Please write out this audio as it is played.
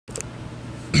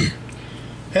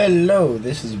Hello,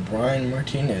 this is Brian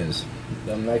Martinez,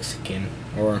 the Mexican,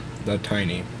 or the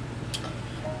Tiny.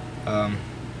 Um,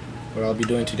 what I'll be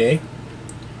doing today,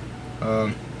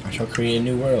 I shall create a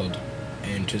new world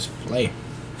and just play.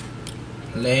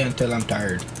 Play until I'm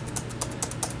tired.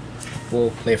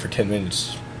 We'll play for 10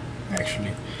 minutes,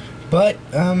 actually. But,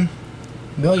 well,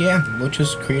 yeah, we'll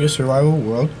just create a survival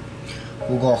world.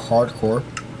 We'll go hardcore.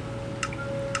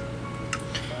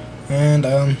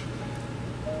 And,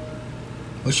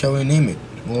 what shall we name it?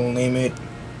 We'll name it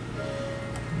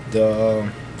the,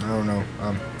 I don't know,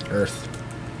 Earth.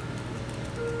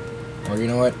 Or you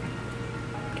know what?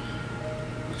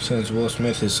 Since Will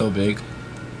Smith is so big,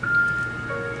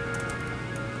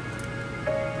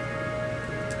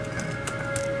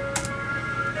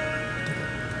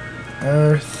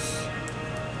 Earth.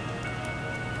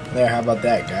 There, how about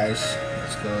that, guys?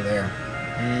 Let's go there.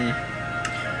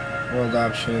 World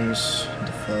options,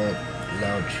 default,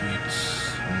 loud cheats.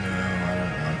 No, I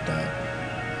don't want that.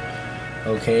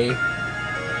 Okay.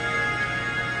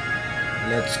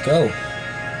 Let's go.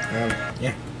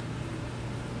 Yeah.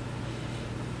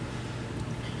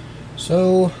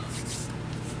 So,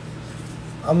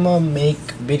 I'm gonna make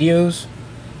videos,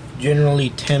 generally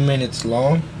 10 minutes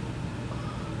long.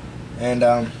 And,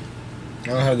 I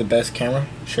don't have the best camera,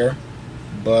 sure,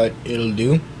 but it'll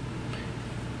do.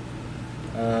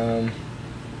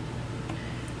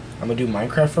 I'm gonna do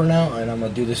Minecraft for now, and I'm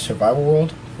gonna do this survival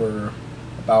world for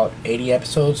about 80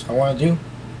 episodes I want to do.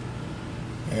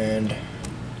 And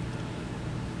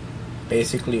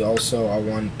basically also I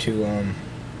want to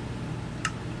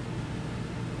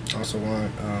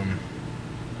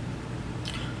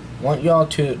want y'all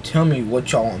to tell me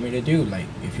what y'all want me to do. Like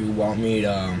if you want me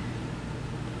to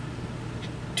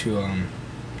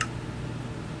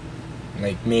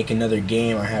like make another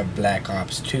game. I have Black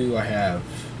Ops 2. I have,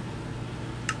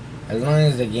 as long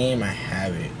as the game I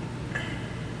have it,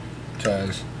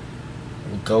 because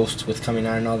Ghost with coming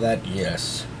out and all that,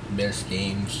 yes, best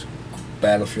games,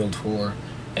 Battlefield 4,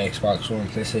 Xbox One,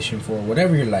 PlayStation 4,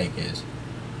 whatever your like is.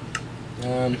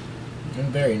 And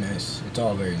very nice. It's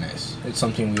all very nice. It's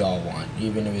something we all want,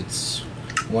 even if it's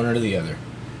one or the other.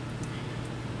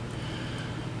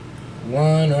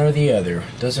 One or the other,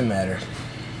 doesn't matter.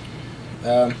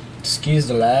 Excuse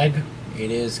the lag. It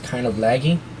is kind of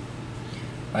laggy.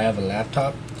 I have a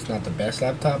laptop. It's not the best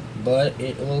laptop, but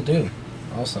it will do.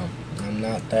 Also, I'm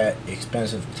not that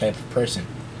expensive type of person.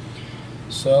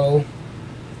 So,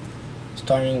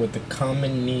 starting with the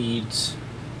common needs,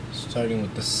 starting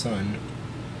with the sun,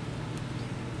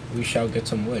 we shall get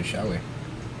some wood, shall we?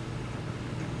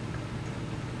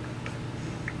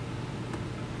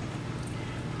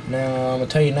 Now, I'm gonna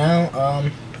tell you now,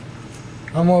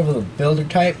 I'm more of a builder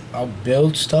type. I'll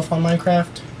build stuff on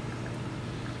Minecraft.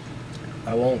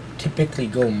 I won't typically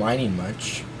go mining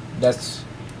much.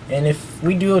 And if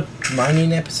we do a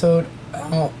mining episode,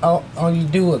 I'll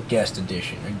do a guest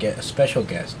edition, a special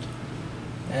guest.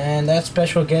 And that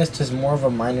special guest is more of a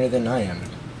miner than I am.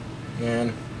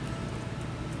 And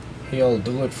he'll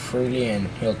do it freely, and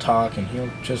he'll talk, and he'll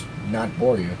just not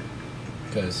bore you.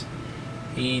 Because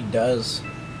he's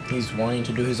wanting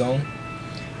to do his own.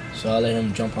 So I'll let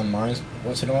him jump on mine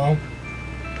once in a while.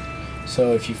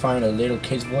 So if you find a little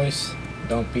kid's voice,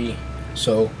 don't be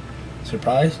so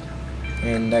surprised.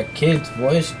 And that kid's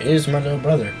voice is my little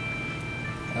brother.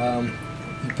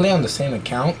 We play on the same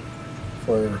account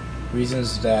for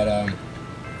reasons that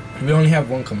we only have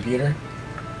one computer,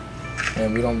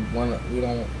 and we don't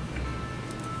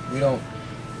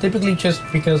typically, just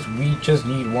because we just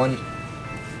need one,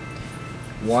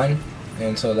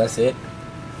 and so that's it.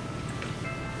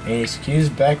 And excuse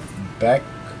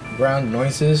background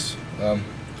noises.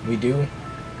 We do.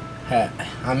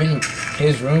 I'm in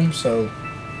his room, so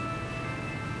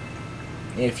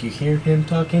if you hear him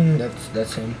talking,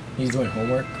 that's him. He's doing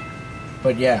homework.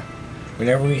 But yeah,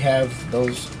 whenever we have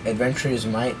those adventurous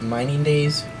mining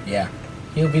days, yeah,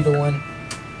 he'll be the one.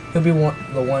 He'll be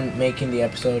the one making the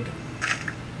episode.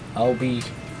 I'll be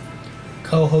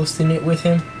co-hosting it with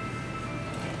him.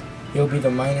 He'll be the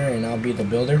miner, and I'll be the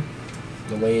builder.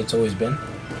 The way it's always been.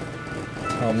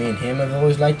 How me and him have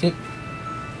always liked it.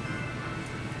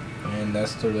 And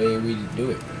that's the way we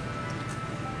do it.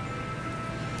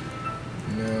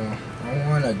 Now, I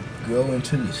want to go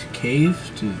into this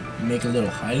cave to make a little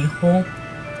hiding hole.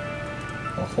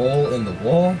 A hole in the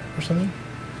wall or something.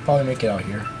 Probably make it out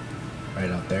here.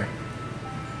 Right out there.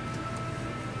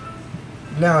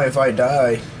 Now, if I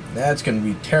die, that's going to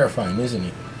be terrifying, isn't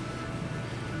it?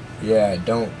 Yeah,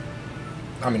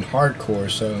 I'm in hardcore,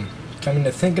 so coming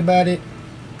to think about it,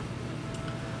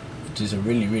 it is a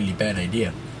really, really bad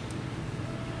idea.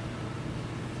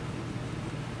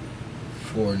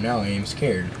 before, now I am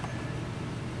scared.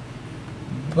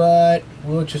 But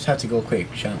we'll just have to go quick,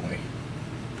 shan't we?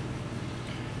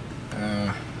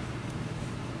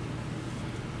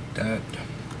 That.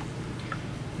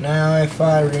 Now, if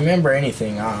I remember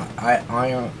anything,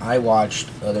 I watched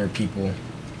other people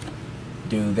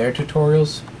do their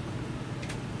tutorials,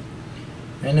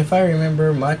 and if I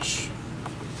remember much,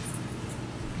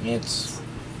 it's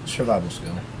survival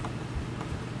skill.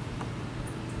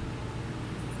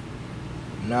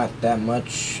 Not that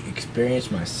much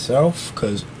experience myself,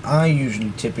 because I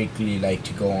usually typically like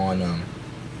to go on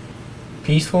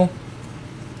peaceful,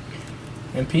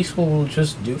 and peaceful will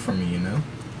just do for me, you know.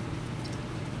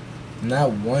 I'm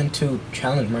not one to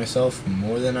challenge myself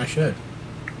more than I should.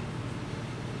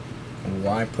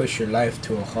 Why push your life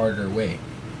to a harder way?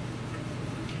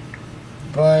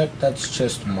 But that's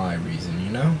just my reason,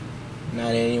 you know.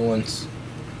 Not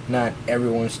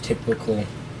everyone's typical.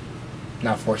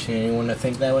 Not forcing anyone to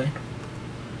think that way.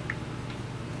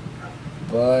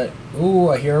 But, ooh,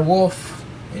 I hear a wolf.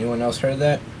 Anyone else heard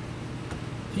that?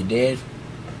 If you did,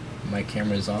 my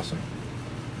camera is awesome.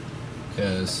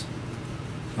 Because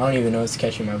I don't even know if it's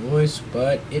catching my voice,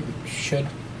 but it should.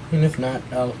 And if not,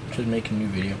 I'll just make a new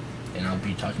video. And I'll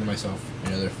be talking to myself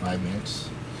another 5 minutes.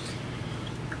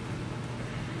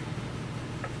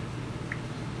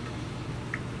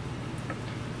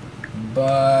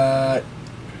 But,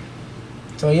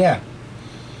 so yeah.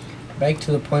 Back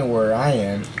to the point where I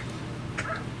am.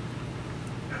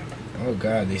 Oh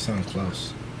god, they sound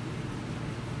close.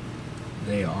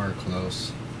 They are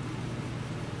close.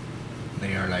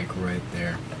 They are like right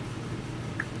there.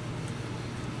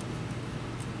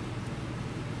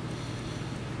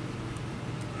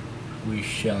 We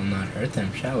shall not hurt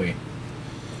them, shall we?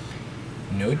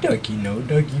 No ducky, we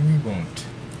won't.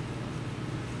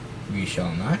 We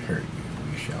shall not hurt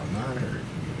you. We shall not hurt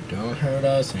you. Don't hurt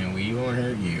us and we won't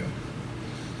hurt you.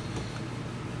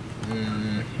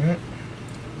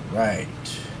 Right.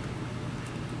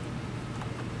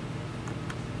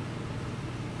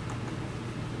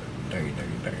 Ducky.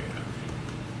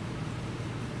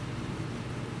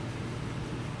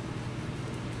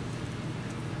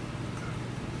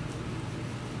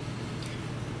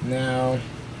 Now,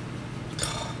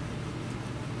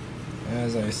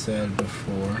 as I said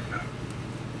before,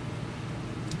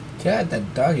 God,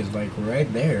 that dog is like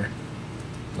right there.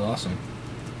 It's awesome.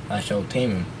 I shall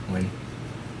tame him when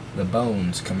the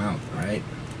bones come out, right?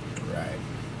 Right.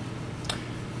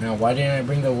 Now, why didn't I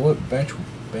bring the bench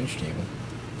table?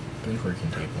 Bench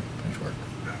working table.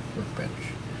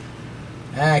 Workbench.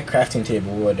 Crafting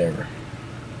table, whatever.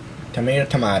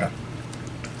 Tomato.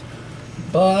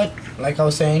 But, like I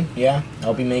was saying, yeah,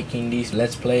 I'll be making these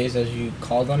Let's Plays, as you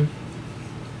call them.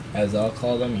 As I'll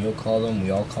call them, you'll call them,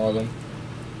 we all call them.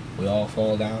 We all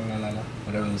fall down, la la la,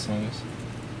 whatever the song is.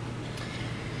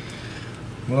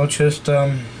 Well, I'll just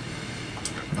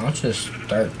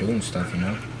start doing stuff, you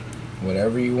know.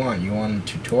 Whatever you want. You want a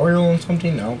tutorial on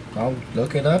something? I'll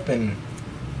look it up, and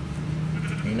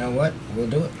you know what? We'll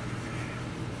do it.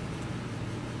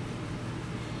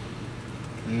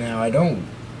 Now, I don't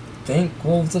think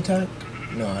wolves attack.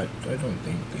 No, I don't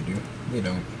think they do. They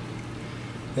don't.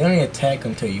 They only attack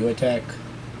until you attack.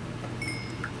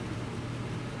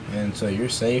 And so you're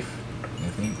safe, I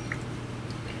think.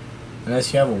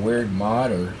 Unless you have a weird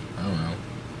mod or, I don't know.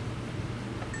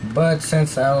 But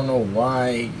since I don't know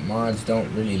why mods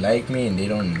don't really like me and they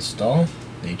don't install,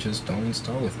 they just don't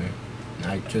install with me.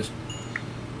 I just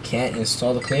can't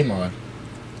install the clay mod.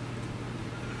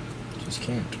 Just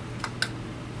can't.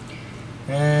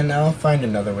 And I'll find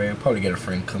another way. I'll probably get a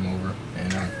friend come over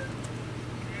and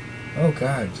oh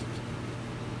god.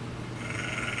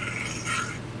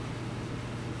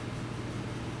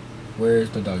 Where's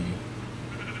the doggy?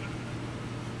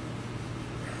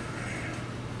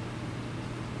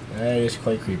 That is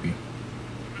quite creepy.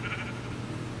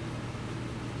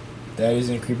 That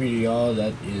isn't creepy to y'all,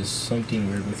 that is something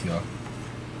weird with y'all.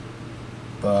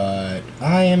 But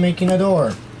I am making a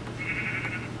door.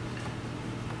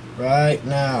 Right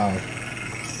now.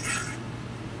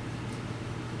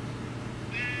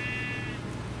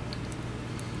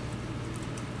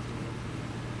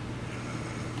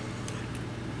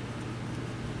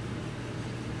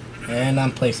 And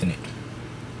I'm placing it.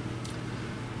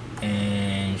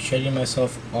 And shutting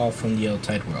myself off from the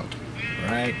outside world.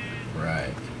 Right.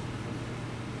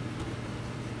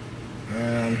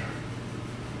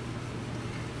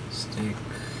 Stick.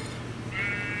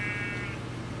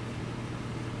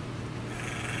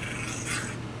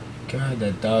 God,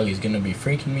 that dog is gonna be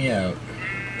freaking me out.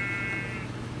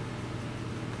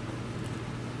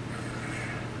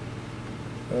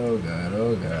 Oh god.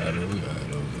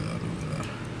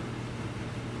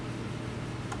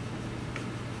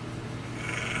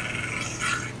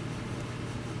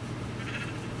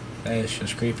 It's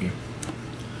just creepy.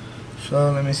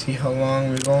 So let me see how long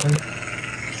we're going.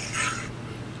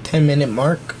 10-minute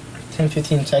mark.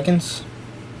 10-15 seconds.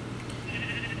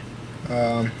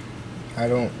 I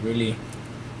don't really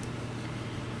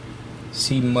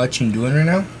see much in doing right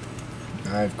now.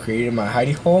 I've created my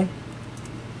hidey hole.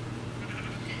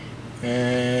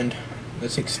 And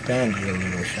let's expand it a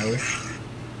little, shall we?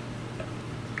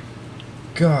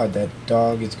 God, that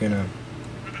dog is gonna...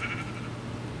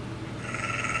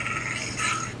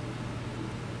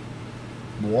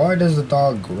 Why does the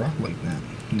dog growl like that?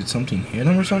 Did something hit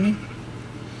him or something?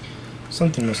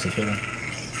 Something must have hit him.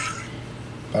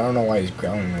 But I don't know why he's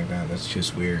growling like that. That's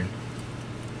just weird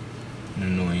and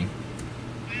annoying.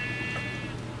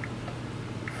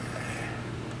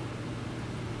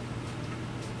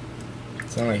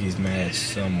 It's not like he's mad at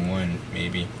someone,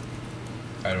 maybe.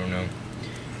 I don't know.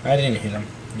 I didn't hit him.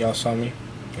 Y'all saw me.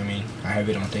 I mean, I have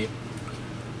it on tape.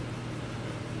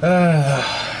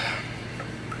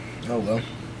 Oh well.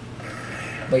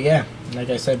 But yeah, like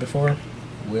I said before,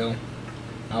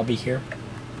 I'll be here.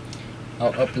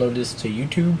 I'll upload this to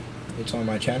YouTube. It's on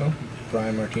my channel,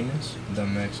 Brian Martinez, the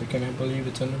Mexican, I believe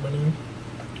it's under my name.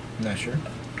 I'm not sure.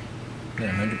 Not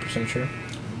 100% sure.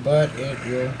 But it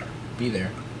will be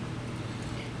there.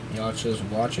 Y'all just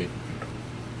watch it.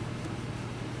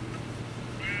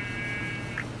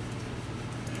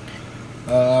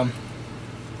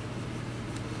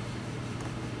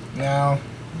 Now,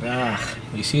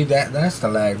 you see that's the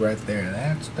lag right there.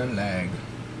 That's the lag.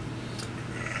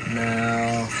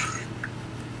 Now,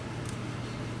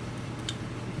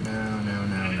 no.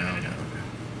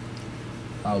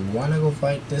 I wanna go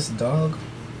fight this dog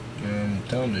and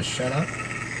tell him to shut up,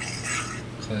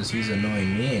 cause he's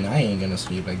annoying me and I ain't gonna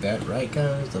sleep like that, right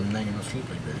guys? I'm not gonna sleep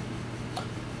like that.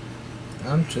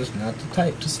 I'm just not the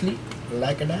type to sleep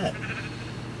like that.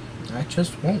 I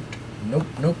just won't. Nope.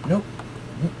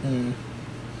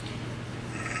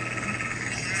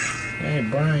 Hey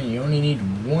Brian, you only need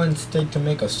one stick to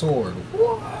make a sword.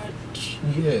 What?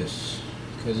 Yes,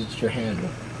 because it's your handle.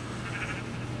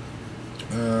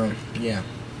 Yeah.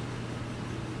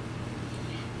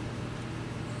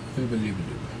 Ooba.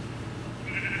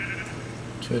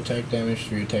 2 attack damage,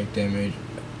 3 attack damage,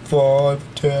 5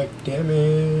 attack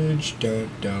damage.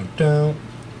 Dun.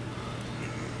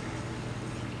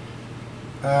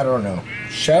 I don't know.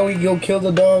 Shall we go kill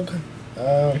the dog?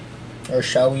 Or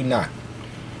shall we not?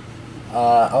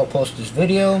 I'll post this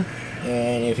video,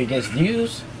 and if it gets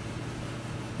views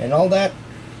and all that,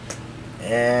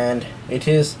 and it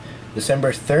is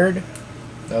December 3rd,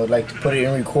 I would like to put it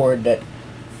in record that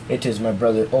it is my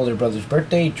older brother's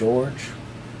birthday, George,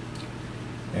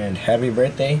 and happy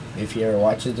birthday if he ever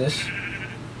watches this,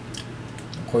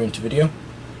 according to video.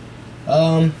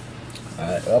 I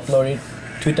uploaded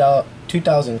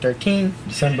 2013,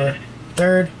 December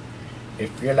 3rd.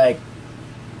 If you're like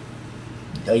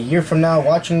a year from now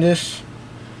watching this,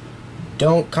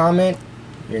 don't comment.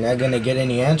 You're not gonna get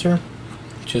any answer.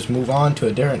 Just move on to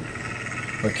a different,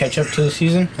 or catch up to the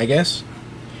season, I guess.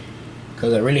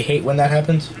 Because I really hate when that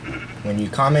happens. When you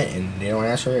comment and they don't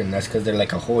answer, and that's because they're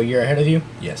like a whole year ahead of you.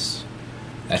 Yes,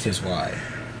 that is why.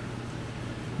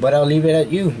 But I'll leave it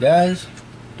at you guys.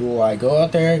 Do I go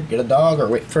out there, get a dog, or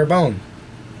wait for a bone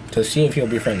to see if he'll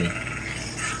be friendly?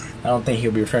 I don't think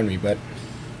he'll be friendly, but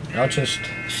I'll just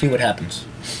see what happens.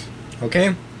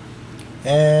 Okay?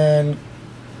 And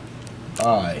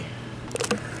bye.